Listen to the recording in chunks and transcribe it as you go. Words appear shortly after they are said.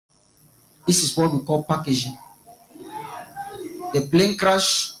This is what we call packaging. The plane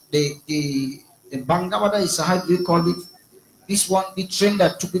crash, the banga, what is how do you call it? This one, the train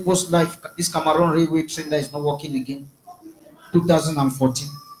that took people's life, this Cameroon railway train that is not working again, 2014.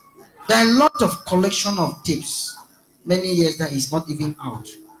 There are a lot of collection of tapes, many years that is not even out.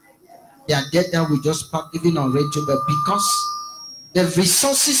 They are dead that we just pack even on radio, but because the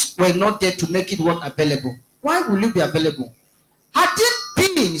resources were not there to make it work available. Why will it be available? Had it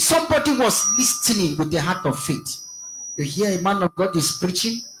been somebody was listening with the heart of faith, you hear a man of God is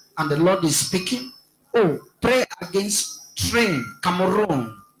preaching and the Lord is speaking. Oh, pray against train,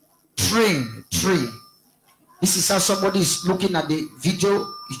 Cameroon, train. This is how somebody is looking at the video.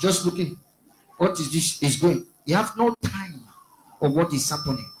 He's just looking. What is this? Is going. You have no time of what is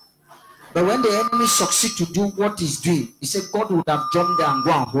happening. But when the enemy succeeds to do what he's doing, he said God would have jumped there and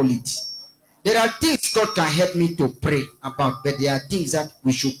go and hold it. There are things God can help me to pray about, but there are things that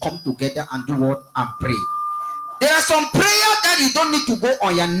we should come together and do what? And pray. There are some prayer that you don't need to go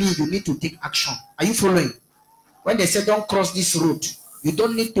on your knee. You need to take action. Are you following? When they say don't cross this road, you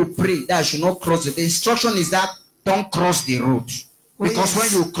don't need to pray that I should not cross it. The instruction is that don't cross the road. Because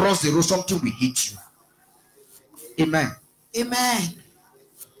when you cross the road, something will hit you. Amen. Amen.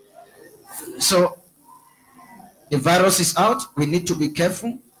 So, the virus is out. We need to be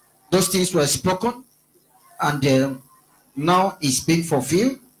careful. Those things were spoken. And now it's being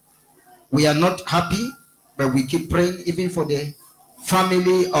fulfilled. We are not happy, but we keep praying even for the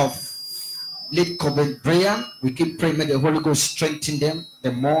family of late COVID prayer. We keep praying, may the Holy Ghost strengthen them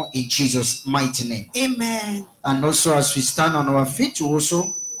the more in Jesus' mighty name. Amen. And also as we stand on our feet, we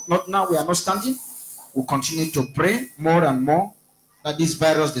also, not now we are not standing, we'll continue to pray more and more that this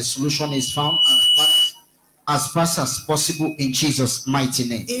virus, the solution is found as fast as possible in Jesus' mighty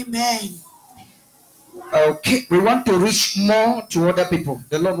name. Amen. Okay, we want to reach more to other people.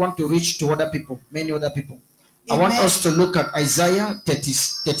 The Lord wants to reach to other people, many other people. Amen. I want us to look at Isaiah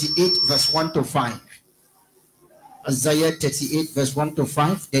 38 verse 1 to 5. Isaiah 38 verse 1 to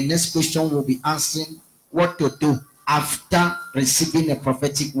 5. The next question will be asking what to do after receiving a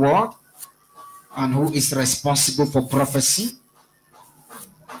prophetic word and who is responsible for prophecy.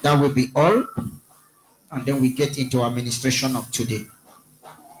 That will be all. And then we get into our administration of today.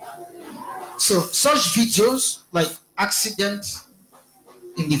 So such videos like accident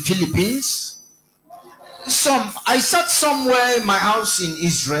in the Philippines. I sat somewhere in my house in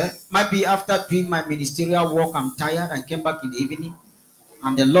Israel, maybe after doing my ministerial work, I'm tired, I came back in the evening,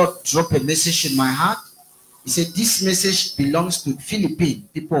 and the Lord dropped a message in my heart. He said, this message belongs to Philippines,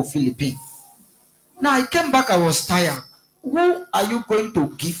 people of Philippines. Now I came back, I was tired. Who are you going to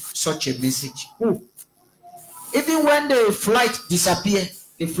give such a message? Who? Even when the flight disappeared,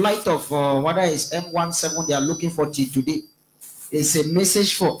 the flight of whether it's M17 they are looking for today, there's a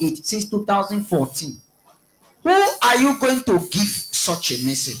message for it since 2014. Who are you going to give such a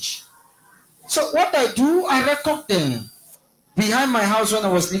message? So what I do, I record them. Behind my house when I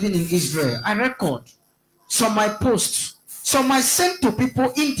was living in Israel, I record some my posts. Some I send to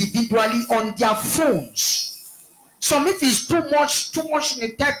people individually on their phones. Some if it's too much in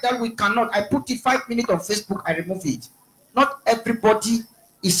a type that we cannot, I put it 5 minutes on Facebook, I remove it. Not everybody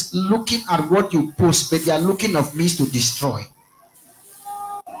is looking at what you post, but they are looking of means to destroy.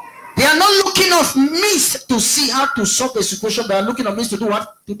 They are not looking of means to see how to solve the situation. They are looking of means to do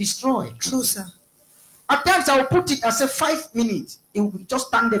what? To destroy. True, sir. At times I will put it as a 5 minutes. It will just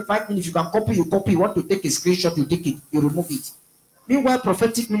stand there 5 minutes. You can copy, you copy. You want to take a screenshot, you take it, you remove it. Meanwhile,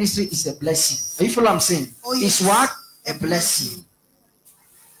 prophetic ministry is a blessing. Are you feel what I'm saying? Oh, yes. It's what? A blessing.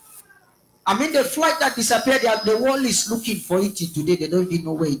 I mean, the flight that disappeared, the world is looking for it today. They don't even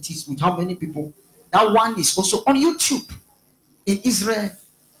know where it is, with how many people. That one is also on YouTube in Israel.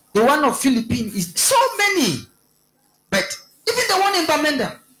 The one of Philippines is so many. But even the one in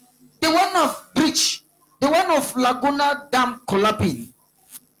Bamenda, the one of Bridge, the one of Laguna Dam collapsing,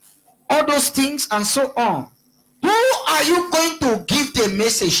 all those things and so on. Who are you going to give the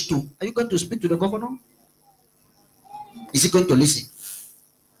message to? Are you going to speak to the governor? Is he going to listen?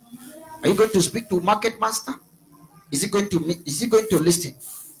 Are you going to speak to market master? Is he going to listen?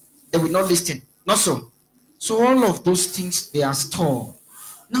 They will not listen. Not so. So all of those things, they are stored.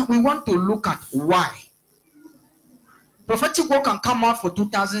 Now we want to look at why. Prophetic word can come out for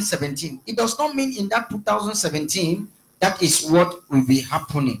 2017. It does not mean in that 2017 that is what will be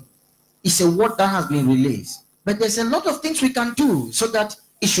happening. It's a word that has been released. But there's a lot of things we can do so that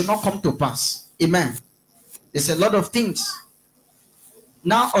it should not come to pass. Amen. There's a lot of things.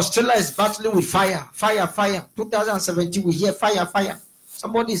 Now Australia is battling with fire. 2017 we hear fire.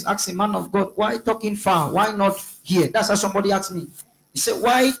 Somebody is asking, man of God, why talking far? Why not here? That's how somebody asked me. He said,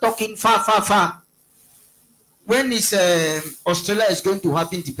 why talking far, far, far? When is Australia is going to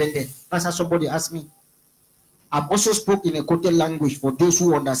have independence? That's how somebody asked me. I've also spoke in a quoted language for those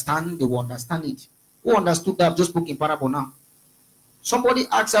who understand, they will understand it. Who understood that I've just spoken in parable now? Somebody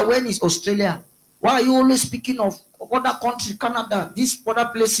asked her, when is Australia? Why are you always speaking of other countries, Canada, these other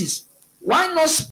places? Why not